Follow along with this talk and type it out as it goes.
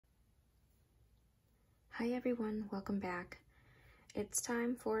Hi everyone, welcome back. It's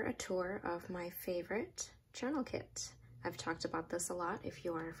time for a tour of my favorite journal kit. I've talked about this a lot if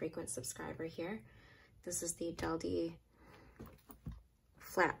you are a frequent subscriber here. This is the Daldi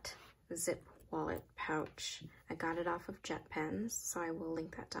flat zip wallet pouch. I got it off of Jet Pens, so I will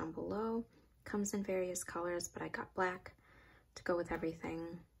link that down below. Comes in various colors, but I got black to go with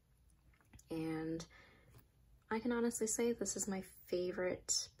everything. And I can honestly say this is my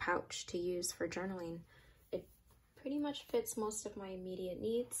favorite pouch to use for journaling. It pretty much fits most of my immediate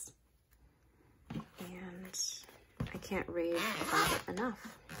needs, and I can't rave about it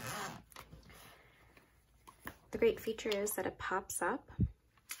enough. The great feature is that it pops up,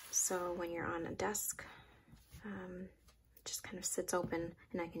 so when you're on a desk, it just kind of sits open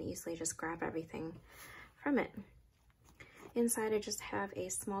and I can easily just grab everything from it. Inside I just have a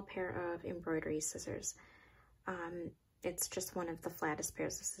small pair of embroidery scissors. It's just one of the flattest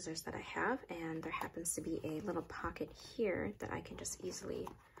pairs of scissors that I have, and there happens to be a little pocket here that I can just easily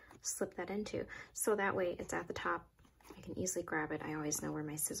slip that into. So that way it's at the top, I can easily grab it. I always know where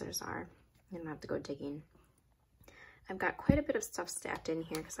my scissors are. I don't have to go digging. I've got quite a bit of stuff stacked in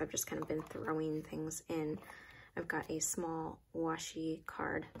here because I've just kind of been throwing things in. I've got a small washi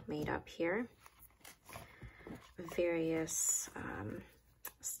card made up here. Various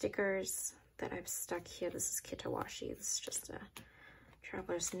stickers that I've stuck here. This is Kitawashi. This is just a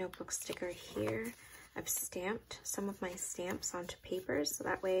traveler's notebook sticker here. I've stamped some of my stamps onto papers, so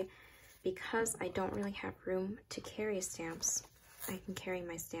that way, because I don't really have room to carry stamps, I can carry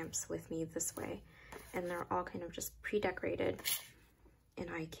my stamps with me this way. And they're all kind of just pre-decorated,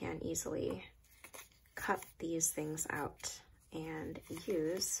 and I can easily cut these things out and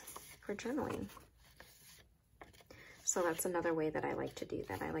use for journaling. So that's another way that I like to do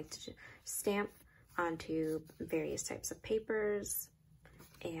that. I like to stamp onto various types of papers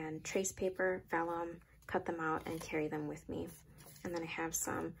and trace paper, vellum, cut them out and carry them with me. And then I have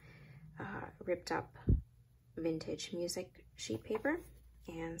some ripped up vintage music sheet paper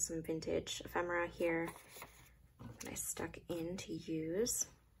and some vintage ephemera here that I stuck in to use.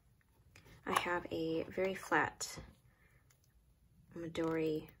 I have a very flat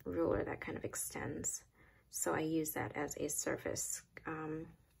Midori ruler that kind of extends. So I use that as a surface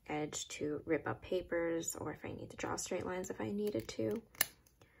edge to rip up papers, or if I need to draw straight lines if I needed to.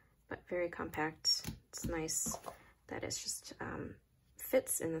 But very compact. It's nice that it's just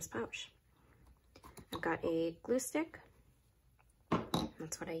fits in this pouch. I've got a glue stick.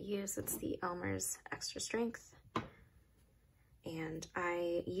 That's what I use. It's the Elmer's Extra Strength. And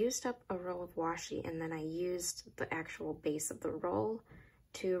I used up a roll of washi, and then I used the actual base of the roll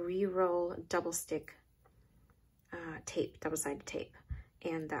to re-roll double stick tape, double-sided tape,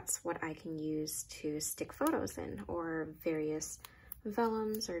 and that's what I can use to stick photos in, or various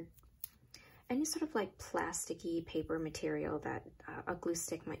vellums, or any sort of like plasticky paper material that a glue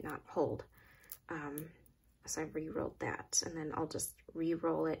stick might not hold. So I re-rolled that, and then I'll just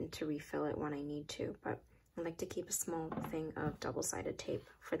re-roll it and to refill it when I need to, but I like to keep a small thing of double-sided tape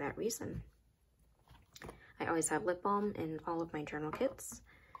for that reason. I always have lip balm in all of my journal kits.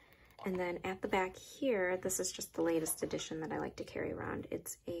 And then at the back here, this is just the latest edition that I like to carry around.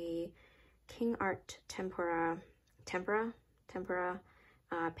 It's a King Art Tempera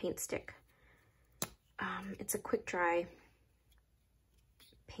paint stick. It's a quick dry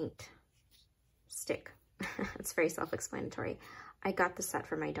paint stick. It's very self-explanatory. I got the set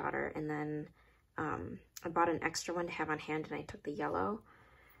for my daughter, and then I bought an extra one to have on hand, and I took the yellow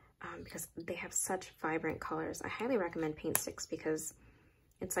because they have such vibrant colors. I highly recommend paint sticks because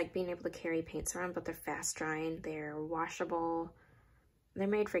it's like being able to carry paints around, but they're fast drying, they're washable. They're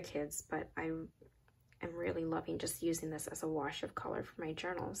made for kids, but I am really loving just using this as a wash of color for my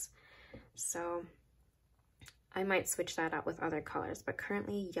journals. So I might switch that out with other colors, but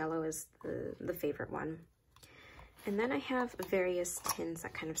currently yellow is the favorite one. And then I have various tins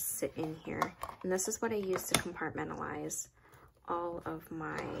that kind of sit in here, and this is what I use to compartmentalize all of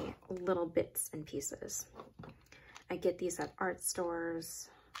my little bits and pieces. I get these at art stores,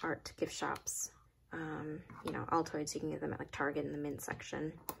 art gift shops, you know, Altoids. You can get them at like Target in the mint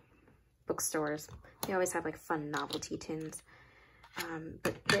section, bookstores. They always have like fun novelty tins.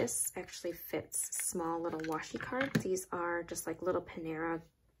 But this actually fits small little washi cards. These are just like little Panera.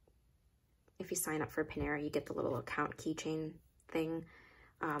 If you sign up for Panera, you get the little account keychain thing.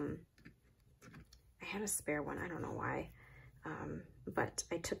 I had a spare one, I don't know why. But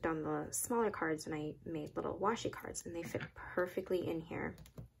I took down the smaller cards and I made little washi cards, and they fit perfectly in here.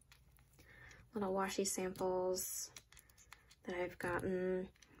 Little washi samples that I've gotten,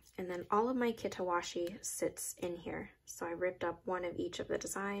 and then all of my Kitawashi sits in here. So I ripped up one of each of the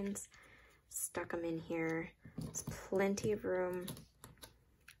designs, stuck them in here. There's plenty of room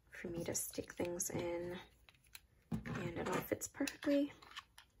for me to stick things in, and it all fits perfectly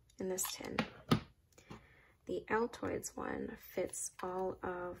in this tin. The Altoids one fits all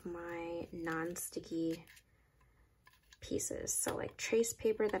of my non-sticky pieces, so like trace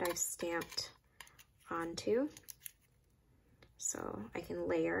paper that I've stamped onto, so I can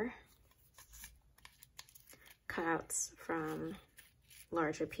layer cutouts from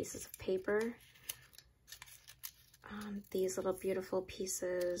larger pieces of paper. These little beautiful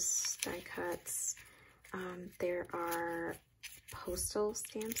pieces, die cuts. There are postal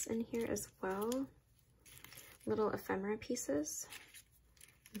stamps in here as well. Little ephemera pieces.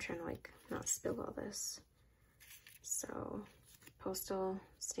 I'm trying to like not spill all this. So postal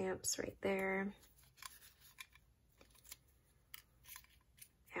stamps right there.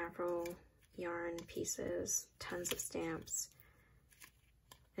 Arrow yarn pieces, tons of stamps.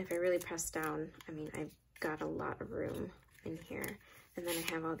 And if I really press down, I mean, I've got a lot of room in here. And then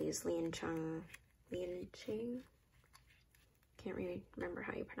I have all these Liancheng, can't really remember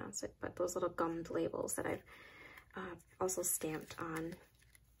how you pronounce it, but those little gummed labels that I've also stamped on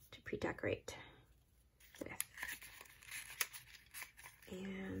to pre-decorate with.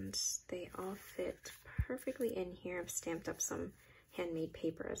 And they all fit perfectly in here. I've stamped up some handmade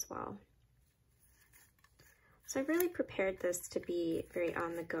paper as well. So I really prepared this to be very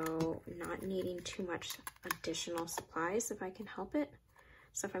on the go, not needing too much additional supplies if I can help it.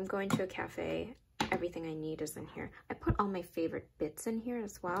 So if I'm going to a cafe, everything I need is in here. I put all my favorite bits in here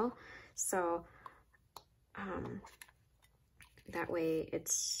as well. So that way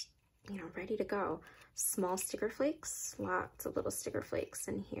it's, you know, ready to go. Small sticker flakes, lots of little sticker flakes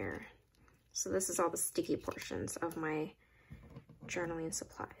in here. So this is all the sticky portions of my journaling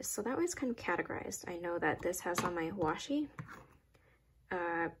supplies. So that way it's kind of categorized. I know that this has all my washi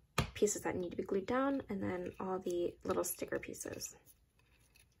pieces that need to be glued down, and then all the little sticker pieces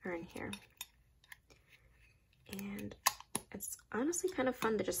are in here. And it's honestly kind of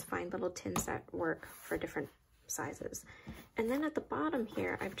fun to just find little tins that work for different sizes. And then at the bottom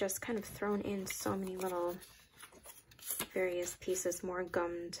here, I've just kind of thrown in so many little various pieces, more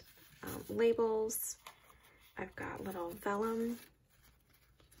gummed labels. I've got little vellum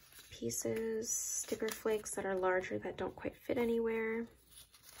pieces, sticker flakes that are larger that don't quite fit anywhere.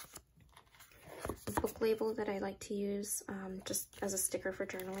 A book label that I like to use just as a sticker for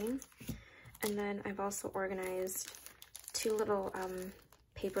journaling. And then I've also organized two little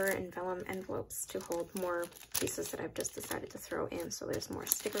paper and vellum envelopes to hold more pieces that I've just decided to throw in. So there's more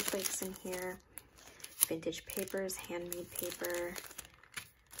sticker flakes in here, vintage papers, handmade paper,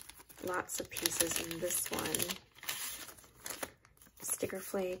 lots of pieces in this one. Sticker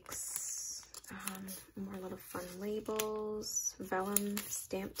flakes, more little fun labels, vellum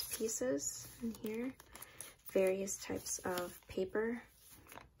stamped pieces in here, various types of paper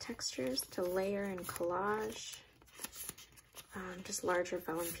textures to layer and collage, just larger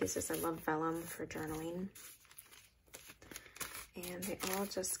vellum pieces. I love vellum for journaling. And they all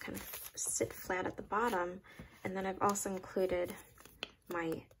just kind of sit flat at the bottom. And then I've also included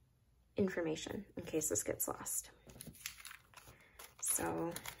my information in case this gets lost.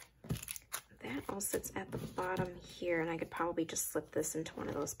 So that all sits at the bottom here, and I could probably just slip this into one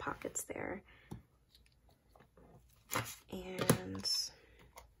of those pockets there. And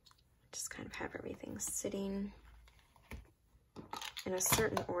just kind of have everything sitting in a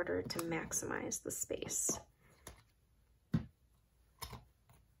certain order to maximize the space. And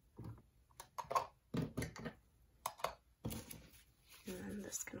then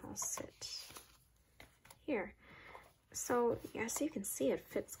this can all sit here. So yeah, so you can see it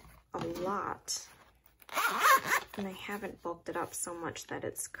fits a lot. And I haven't bulked it up so much that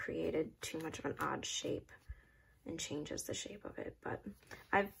it's created too much of an odd shape and changes the shape of it. But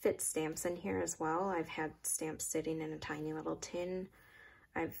I've fit stamps in here as well. I've had stamps sitting in a tiny little tin.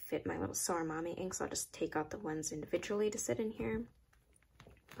 I've fit my little Soar Mommy ink, so I'll just take out the ones individually to sit in here.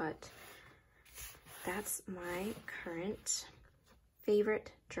 But that's my current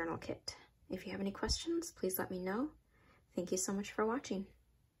favorite journal kit. If you have any questions, please let me know. Thank you so much for watching.